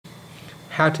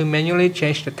How to manually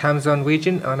change the time zone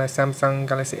region on a Samsung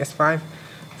Galaxy S5.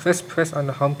 First, press on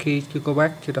the home key to go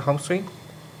back to the home screen.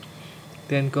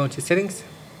 Then go to settings,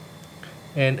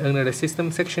 and under the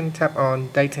system section, tap on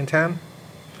date and time.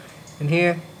 And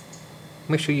here,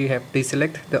 make sure you have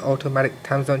deselect the automatic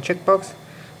time zone checkbox.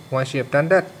 Once you have done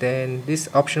that, then this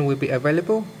option will be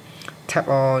available. Tap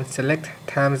on select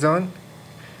time zone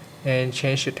and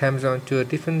change the time zone to a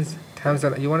different time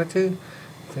zone that you wanted to.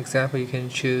 For example, you can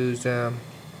choose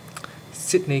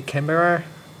Sydney, Canberra,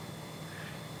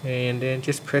 and then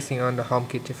just pressing on the home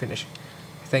key to finish.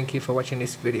 Thank you for watching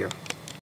this video.